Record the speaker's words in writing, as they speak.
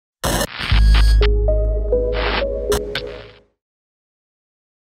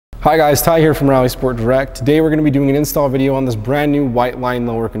Hi guys, Ty here from Rally Sport Direct. Today we're going to be doing an install video on this brand new Whiteline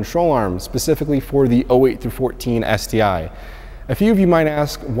lower control arm, specifically for the 08 through 14 STI. A few of you might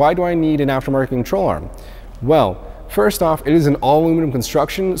ask, why do I need an aftermarket control arm? Well, first off, it is an all aluminum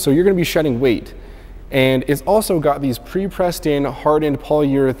construction, so you're going to be shedding weight. And it's also got these pre-pressed in, hardened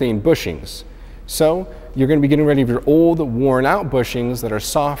polyurethane bushings. So you're going to be getting rid of your old, worn out bushings that are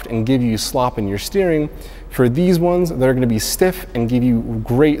soft and give you slop in your steering for these ones that are going to be stiff and give you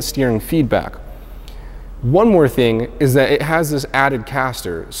great steering feedback. One more thing is that it has this added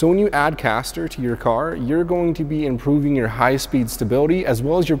caster. So when you add caster to your car, you're going to be improving your high-speed stability as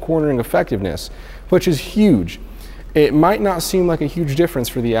well as your cornering effectiveness, which is huge. It might not seem like a huge difference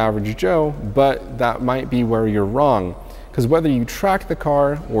for the average Joe, but that might be where you're wrong. Because whether you track the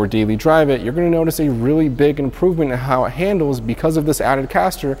car or daily drive it, you're going to notice a really big improvement in how it handles because of this added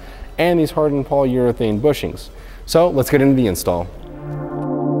caster and these hardened polyurethane bushings. So let's get into the install. So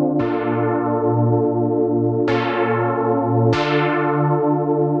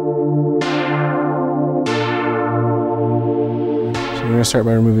we're going to start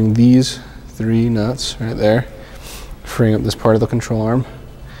by removing these 3 nuts right there, freeing up this part of the control arm,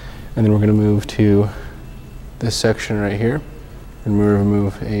 and then we're going to move to this section right here, and we'll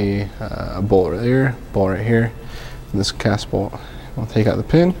remove a bolt right there, bolt right here, and this cast bolt. We'll take out the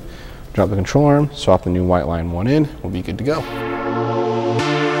pin, drop the control arm, swap the new Whiteline one in, we'll be good to go.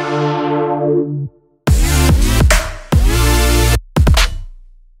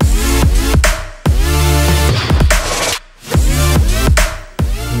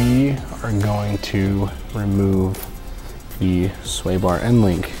 We are going to remove the sway bar end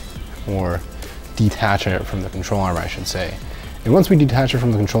link, or detach it from the control arm, I should say. And once we detach it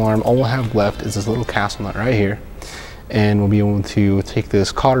from the control arm, all we'll have left is this little castle nut right here. And we'll be able to take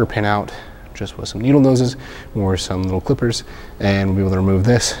this cotter pin out just with some needle noses or some little clippers, and we'll be able to remove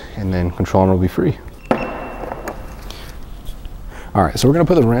this, and then control arm will be free. All right, so we're gonna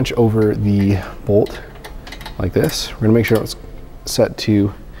put the wrench over the bolt like this. We're gonna make sure it's set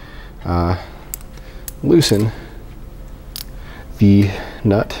to loosen the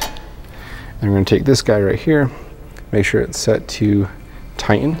nut. And we're going to take this guy right here, make sure it's set to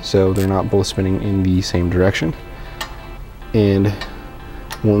tighten so they're not both spinning in the same direction. And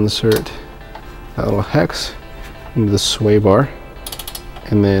we'll insert that little hex into the sway bar,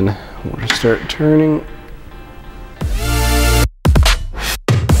 and then we'll just start turning.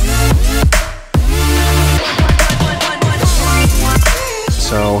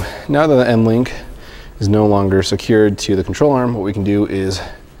 So now that the end link is no longer secured to the control arm, what we can do is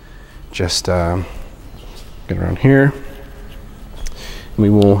just get around here, and we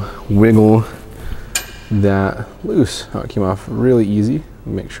will wiggle that loose. Oh, it came off really easy.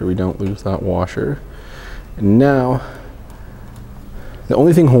 Make sure we don't lose that washer. And now, the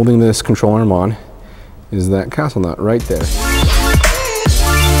only thing holding this control arm on is that castle nut right there.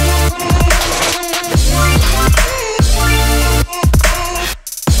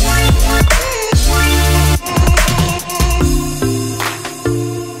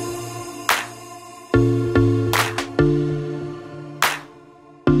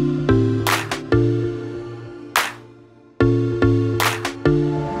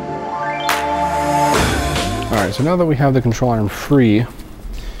 So now that we have the control arm free,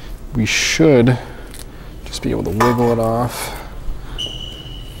 we should just be able to wiggle it off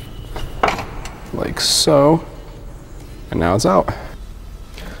like so, and now it's out.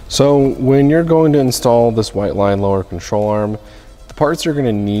 So when you're going to install this Whiteline lower control arm, the parts you're going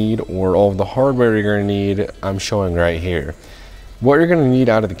to need, or all of the hardware you're going to need, I'm showing right here. What you're going to need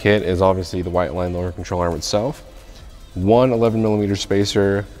out of the kit is obviously the Whiteline lower control arm itself, one 11mm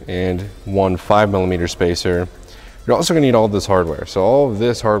spacer and one 5mm spacer. You're also going to need all this hardware. So all of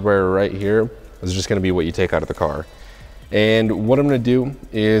this hardware right here is just going to be what you take out of the car. And what I'm going to do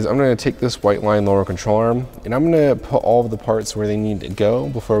is I'm going to take this Whiteline lower control arm, and I'm going to put all of the parts where they need to go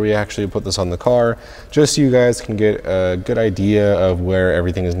before we actually put this on the car, just so you guys can get a good idea of where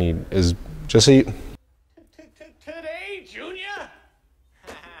everything is just so you, today, Junior.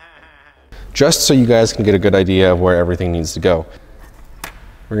 Just so you guys can get a good idea of where everything needs to go.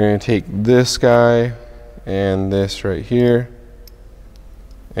 We're going to take this guy and this right here,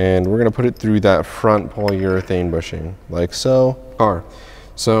 and we're going to put it through that front polyurethane bushing like so.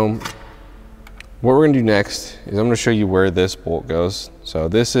 So what we're going to do next is I'm going to show you where this bolt goes. So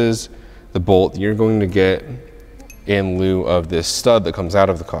this is the bolt you're going to get in lieu of this stud that comes out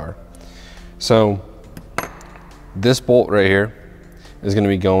of the car. So this bolt right here is going to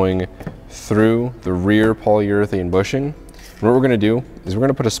be going through the rear polyurethane bushing. And what we're going to do is we're going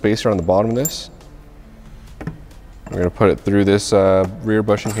to put a spacer on the bottom of this, We're gonna put it through this rear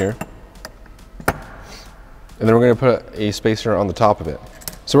bushing here. And then we're gonna put a spacer on the top of it.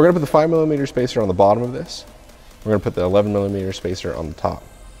 So we're gonna put the 5mm spacer on the bottom of this. We're gonna put the 11mm spacer on the top.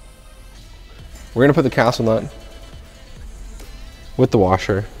 We're gonna put the castle nut with the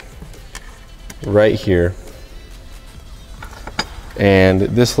washer right here. And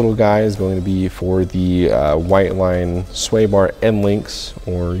this little guy is going to be for the Whiteline sway bar end links,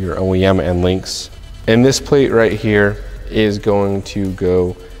 or your OEM end links. And this plate right here is going to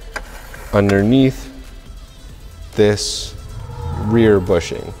go underneath this rear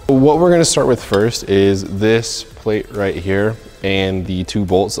bushing. What we're gonna start with first is this plate right here and the 2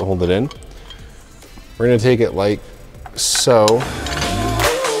 bolts that hold it in. We're gonna take it like so.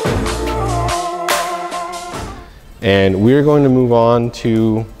 And we're going to move on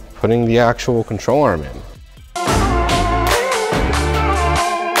to putting the actual control arm in.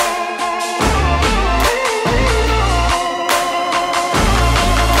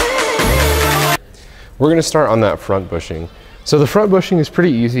 We're gonna start on that front bushing. So the front bushing is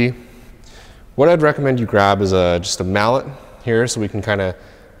pretty easy. What I'd recommend you grab is just a mallet here, so we can kind of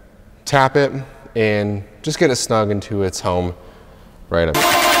tap it and just get it snug into its home right up.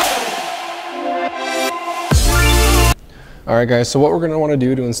 All right guys, so what we're gonna wanna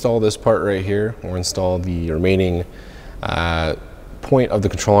do to install this part right here, or install the remaining point of the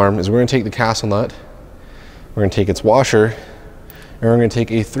control arm, is we're gonna take the castle nut, we're gonna take its washer, and we're gonna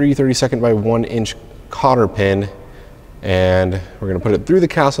take a 3/32 by 1 inch cotter pin, and we're gonna put it through the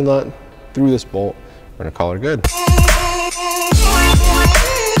castle nut, through this bolt. We're gonna call her good.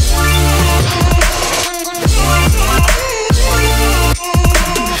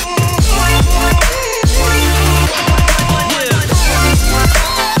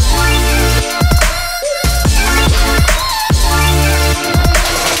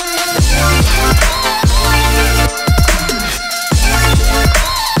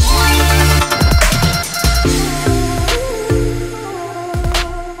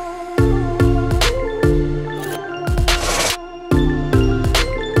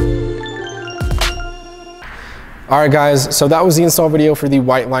 All right guys, so that was the install video for the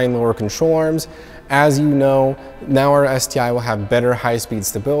Whiteline lower control arms. As you know, now our STI will have better high-speed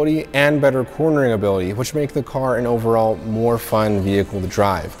stability and better cornering ability, which make the car an overall more fun vehicle to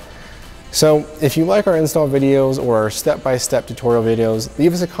drive. So if you like our install videos or our step-by-step tutorial videos,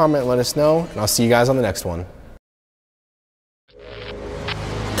 leave us a comment and let us know, and I'll see you guys on the next one.